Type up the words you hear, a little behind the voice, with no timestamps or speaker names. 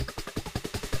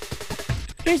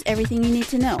Here's everything you need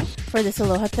to know for this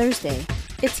Aloha Thursday.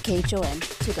 It's KHON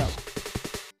to go.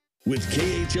 With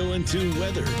KHON2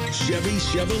 weather, Chevy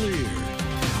Chevalier.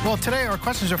 Well, today our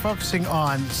questions are focusing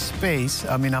on space.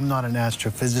 I mean, I'm not an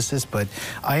astrophysicist, but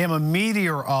I am a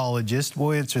meteorologist.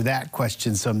 We'll answer that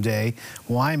question someday.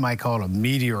 Why am I called a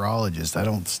meteorologist? I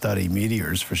don't study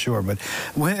meteors for sure. But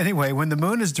anyway, when the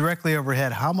moon is directly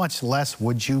overhead, how much less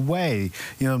would you weigh?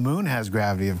 You know, the moon has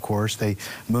gravity, of course. The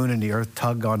moon and the Earth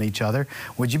tug on each other.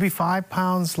 Would you be 5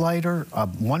 pounds lighter,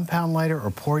 1 pound lighter, or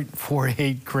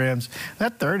 0.48 grams?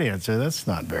 That third answer, that's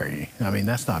not very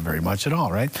much at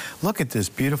all, right? Look at this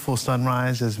beautiful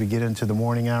sunrise as we get into the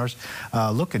morning hours.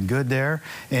 Looking good there.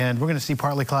 And we're going to see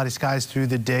partly cloudy skies through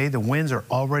the day. The winds are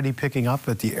already picking up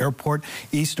at the airport,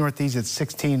 east-northeast at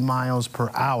 16 miles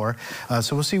per hour.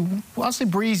 So we'll see mostly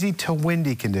breezy to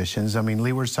windy conditions. I mean,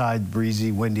 leeward side,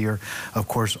 breezy, windier, of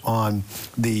course, on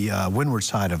the windward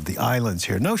side of the islands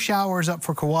here. No showers up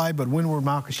for Kauai, but windward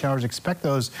Mauka showers. Expect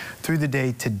those through the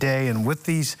day today. And with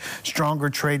these stronger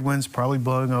trade winds probably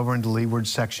blowing over into leeward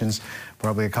sections,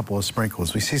 probably a couple of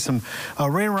sprinkles. We see some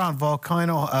rain around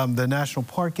Volcano, the national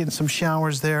park, getting some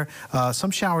showers there. Some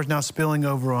showers now spilling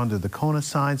over onto the Kona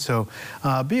side. So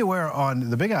be aware on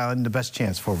the Big Island, the best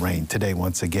chance for rain today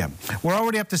once again. We're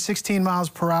already up to 16 miles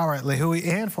per hour at Lihue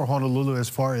and for Honolulu as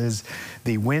far as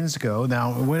the winds go.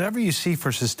 Now, whatever you see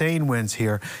for sustained winds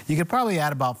here, you could probably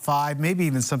add about 5, maybe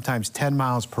even sometimes 10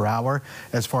 miles per hour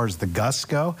as far as the gusts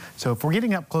go. So if we're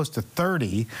getting up close to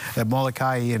 30 at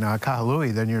Molokai and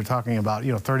Kahului, then you're talking about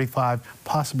 35,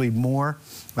 possibly more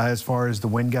as far as the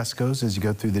wind gust goes as you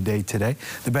go through the day today.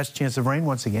 The best chance of rain,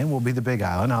 once again, will be the Big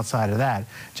Island. Outside of that,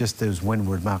 just those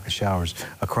windward Mauka showers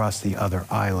across the other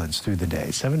islands through the day.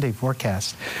 7-day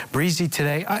forecast. Breezy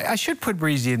today. I should put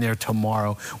breezy in there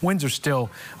tomorrow. Winds are still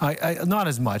not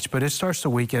as much, but it starts to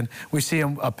weaken. We see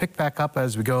them pick back up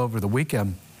as we go over the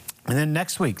weekend. And then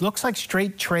next week, looks like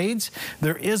straight trades.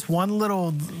 There is one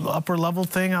little upper level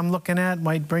thing I'm looking at.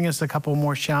 Might bring us a couple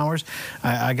more showers.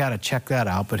 I got to check that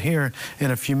out. But here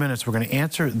in a few minutes, we're going to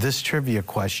answer this trivia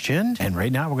question. And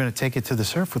right now, we're going to take it to the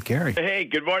surf with Gary. Hey,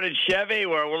 good morning, Chevy.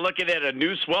 We're looking at a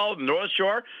new swell, North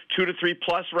Shore, 2 to 3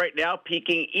 plus right now,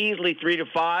 peaking easily 3 to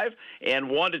 5, and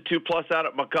 1 to 2 plus out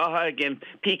at Makaha. Again,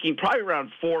 peaking probably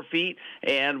around 4 feet.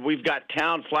 And we've got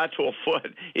town flat to a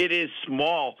foot. It is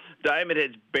small. Diamond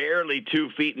Head's barely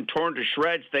 2 feet and torn to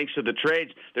shreds thanks to the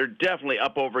trades. They're definitely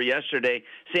up over yesterday.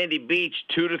 Sandy Beach,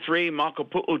 2 to 3.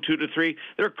 Makapu'u, 2 to 3.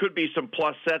 There could be some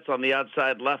plus sets on the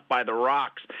outside left by the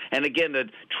rocks. And again, the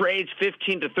trades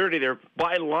 15 to 30. They're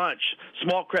by lunch.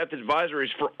 Small craft advisories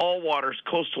for all waters,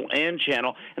 coastal and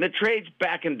channel. And the trades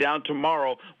backing down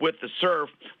tomorrow with the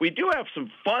surf. We do have some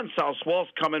fun south swells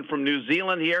coming from New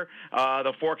Zealand here.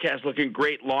 The forecast looking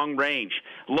great long range.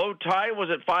 Low tide was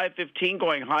at 5:15,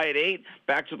 going high at 8,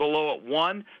 back to the low at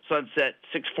 1, sunset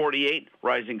 6:48,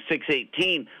 rising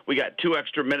 6:18. We got 2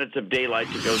 extra minutes of daylight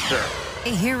to go surf.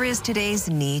 Here is today's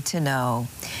Need to Know.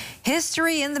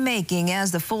 History in the making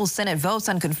as the full Senate votes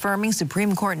on confirming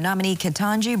Supreme Court nominee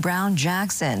Ketanji Brown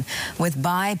Jackson. With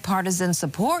bipartisan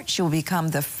support, she will become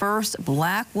the first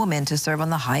black woman to serve on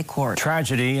the high court.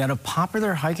 Tragedy at a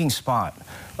popular hiking spot.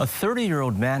 A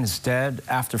 30-year-old man is dead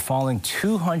after falling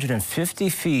 250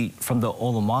 feet from the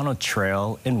Olomano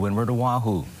Trail in Windward,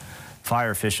 Oahu.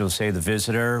 Fire officials say the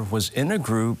visitor was in a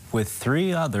group with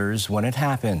 3 others when it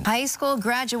happened. High school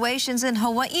graduations in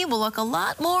Hawaii will look a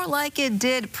lot more like it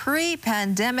did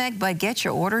pre-pandemic, but get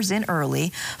your orders in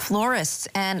early. Florists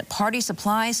and party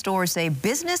supply stores say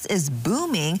business is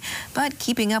booming, but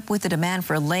keeping up with the demand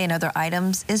for lei and other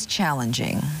items is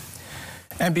challenging.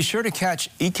 And be sure to catch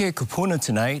Ike Kupuna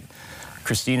tonight.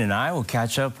 Christine and I will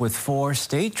catch up with 4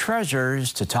 state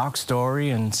treasurers to talk story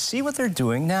and see what they're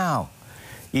doing now.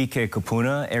 Ike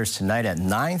Kupuna airs tonight at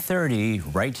 9:30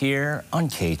 right here on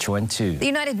KHON2. The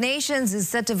United Nations is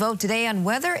set to vote today on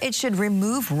whether it should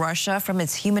remove Russia from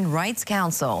its Human Rights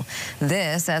Council.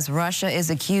 This as Russia is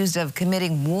accused of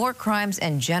committing war crimes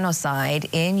and genocide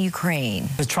in Ukraine.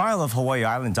 The trial of Hawaii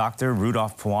Island doctor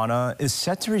Rudolph Puana is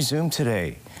set to resume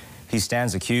today. He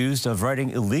stands accused of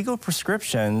writing illegal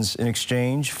prescriptions in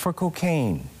exchange for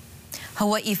cocaine.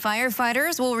 Hawaii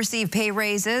firefighters will receive pay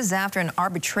raises after an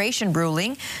arbitration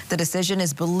ruling. The decision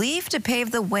is believed to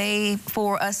pave the way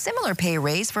for a similar pay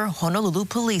raise for Honolulu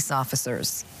police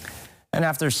officers. And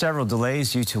after several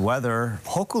delays due to weather,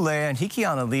 Hokulea and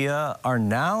Hikianalia are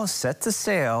now set to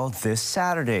sail this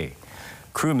Saturday.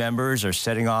 Crew members are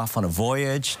setting off on a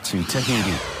voyage to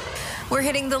Tahiti. We're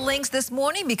hitting the links this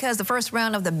morning because the first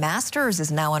round of the Masters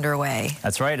is now underway.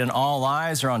 That's right, and all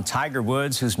eyes are on Tiger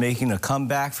Woods, who's making a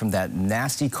comeback from that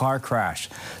nasty car crash.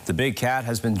 The big cat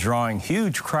has been drawing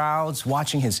huge crowds,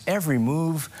 watching his every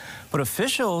move, but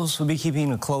officials will be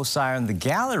keeping a close eye on the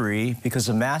gallery because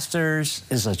the Masters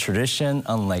is a tradition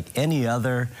unlike any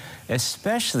other,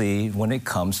 especially when it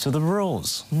comes to the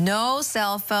rules. No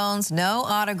cell phones, no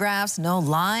autographs, no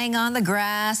lying on the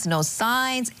grass, no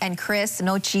signs, and Chris,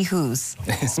 no chihus.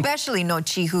 Especially no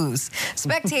chihus.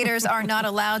 Spectators are not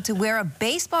allowed to wear a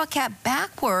baseball cap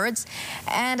backwards,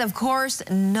 and of course,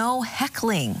 no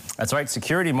heckling. That's right,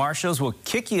 security marshals will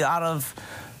kick you out of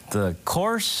the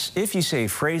course if you say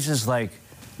phrases like,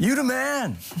 "You the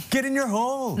man, get in your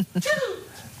hole."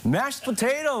 Mashed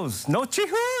potatoes, no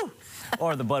chihoo.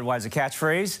 Or the Budweiser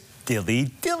catchphrase,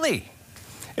 dilly dilly.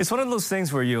 It's one of those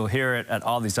things where you'll hear it at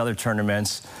all these other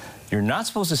tournaments. You're not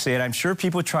supposed to say it. I'm sure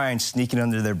people try and sneak it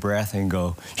under their breath and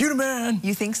go, "You the man."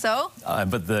 You think so?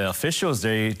 But the officials,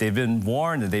 they've been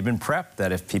warned and they've been prepped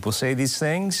that if people say these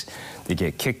things, they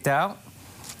get kicked out.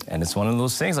 And it's one of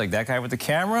those things, like that guy with the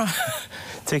camera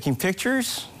taking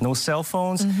pictures, no cell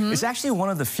phones. It's actually one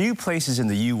of the few places in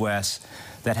the U.S.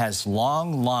 that has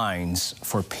long lines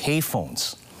for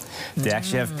payphones. They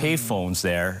actually have payphones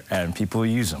there, and people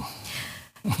use them.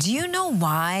 Do you know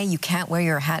why you can't wear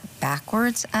your hat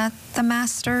backwards at the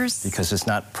Masters? Because it's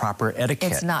not proper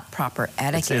etiquette. It's not proper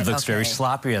etiquette. It looks very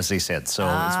sloppy, as they said. So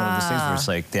it's one of those things where it's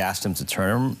like they asked him to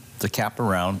turn the cap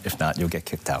around. If not, you'll get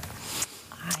kicked out.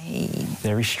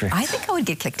 Very strict. I think I would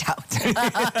get kicked out.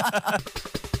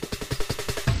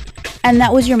 And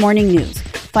that was your morning news.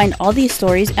 Find all these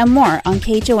stories and more on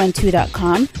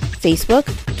KHON2.com, Facebook,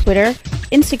 Twitter,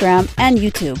 Instagram, and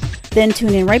YouTube. Then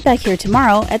tune in right back here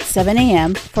tomorrow at 7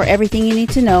 a.m. for everything you need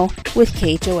to know with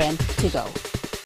KHON to go.